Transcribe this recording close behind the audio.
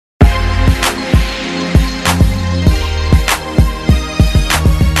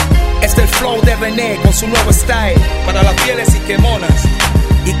flow de René con su nuevo style para las fieles y quemonas.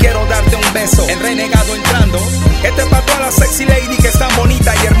 Y quiero darte un beso, el renegado entrando. Este es para todas las sexy lady que están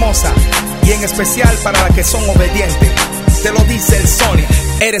bonita y hermosa, y en especial para las que son obedientes. Te lo dice el Sony.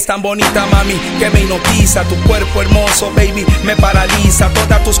 Eres tan bonita, mami, que me hipnotiza. Tu cuerpo hermoso, baby, me paraliza.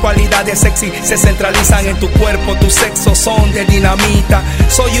 Todas tus cualidades sexy se centralizan en tu cuerpo. Tus sexos son de dinamita.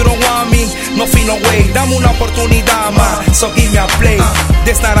 So you don't want me, no feel no way. Dame una oportunidad más, so give me a play.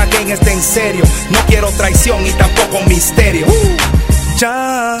 This not a game, está en serio. No quiero traición y tampoco misterio.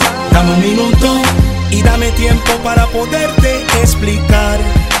 Ya, dame un minuto y dame tiempo para poderte explicar.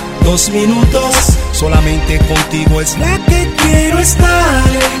 2 minutos, solamente contigo es la que quiero estar.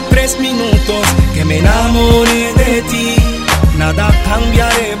 3 minutos, que me enamore de ti. Nada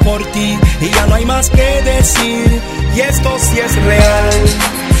cambiaré por ti y ya no hay más que decir. Y esto sí es real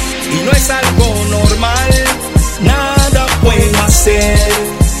y no es algo normal. Nada puedo hacer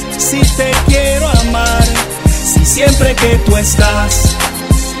si te quiero amar. Si siempre que tú estás,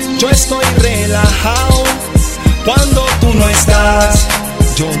 yo estoy relajado. Cuando tú no estás,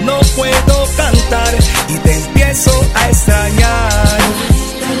 yo no puedo cantar y te empiezo a extrañar.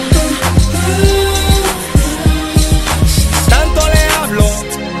 Tanto le hablo,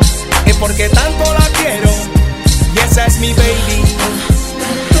 es porque tanto la quiero, y esa es mi baby.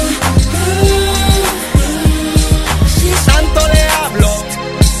 Tanto le hablo,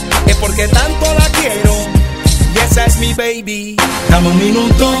 es porque tanto la quiero, y esa es mi baby. Dame un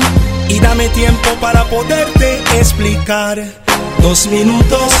minuto y dame tiempo para poderte explicar. 2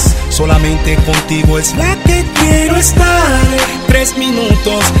 minutos, solamente contigo es la que quiero estar. 3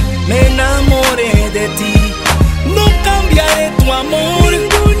 minutos, me enamoré de ti. No cambiaré tu amor,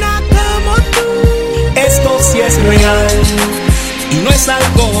 ninguna como tú. Esto sí es real y no es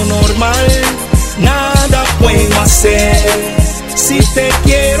algo normal. Nada puedo hacer si te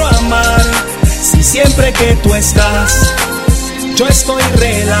quiero amar. Si siempre que tú estás, yo estoy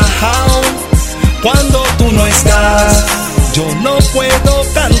relajado. Cuando tú no estás, yo no puedo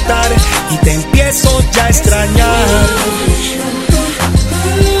cantar y te empiezo ya a extrañar.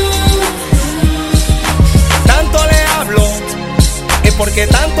 Tanto le hablo, es porque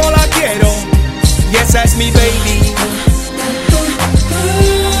tanto la quiero, y esa es mi baby.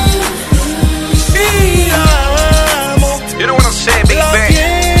 Y la amo, la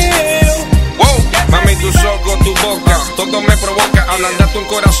quiero. Wow, mami, tus ojos, tu boca, todo me provoca. Ablandarte un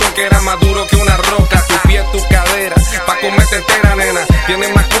corazón que era más duro que una roca. Tu pie, tu cadera, pa' comerte entera, nena.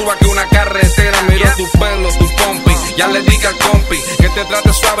 Tienes más curva que una carretera. Miro tu pelo, tu pompi, ya le dije al compi que te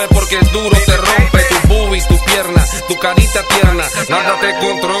trate suave porque el duro te rompe. Tu boobie, tu pierna, tu carita tierna. Nada te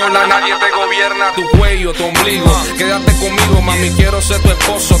controla, nadie te gobierna. Tu cuello, tu ombligo, quédate conmigo, mami. Quiero ser tu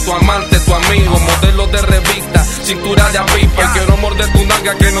esposo, tu amante, tu amigo. Modelo de revista, cintura de avispa. Y quiero morder tu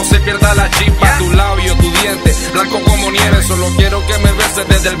nalga que no se pierda la chispa. Tu labio, tu diente, blanco como nieve. Solo quiero que me beses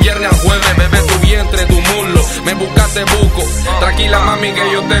desde el viernes al jueves. Bebé, tu vientre, tu muslo, me buscaste buco. Tranquila, mami,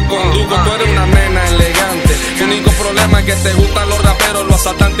 que yo te conduzco. Tú eres una nena elegante. Tu único problema es que te gustan los raperos, los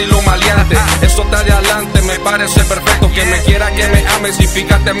asaltantes y los maleantes. Eso está de adelante, me parece perfecto. Que me quiera, que me ames y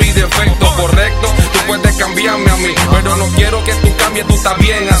fíjate mi defecto. Correcto, tú puedes cambiarme a mí, pero no quiero que tú cambies, tú estás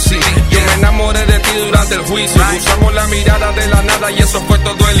bien así. Yo me enamoré de ti durante el juicio. Usamos la mirada de la nada y eso fue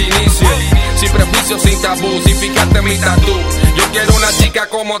todo el inicio. Sin prejuicios, sin tabú, sin fijarte mi tatú. Yo quiero una chica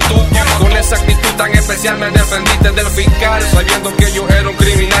como tú, con esa actitud tan especial. Me defendiste del fiscal, sabiendo que yo era un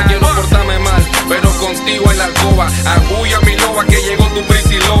criminal. Quiero portarme mal, pero contigo en la alcoba. Agulla mi loba, que llegó tu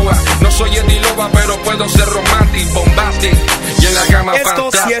pretty loba. No soy Eddie Loba, pero puedo ser romántico, bombastic y en la cama fantastic.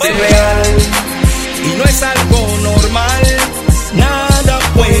 Esto sí es real y no es algo normal. Nada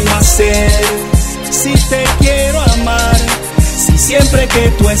puedo hacer si te quiero amar. Si siempre que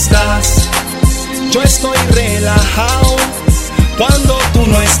tú estás, yo estoy relajado. Cuando tú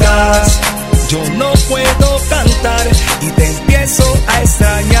no estás, yo no puedo cantar y te empiezo a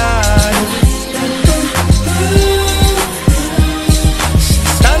extrañar.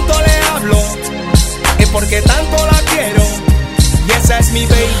 Tanto le hablo, es porque tanto la quiero, y esa es mi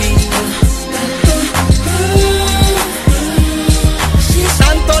baby.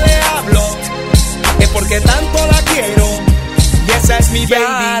 Tanto le hablo, es porque tanto la quiero, y esa es mi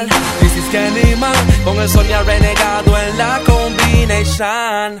baby. This is Candyman, con el Rene Renegado en la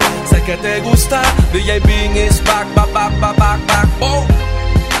combination. Sé que te gusta, DJ Bean is back, back, back, back, back, back. Oh.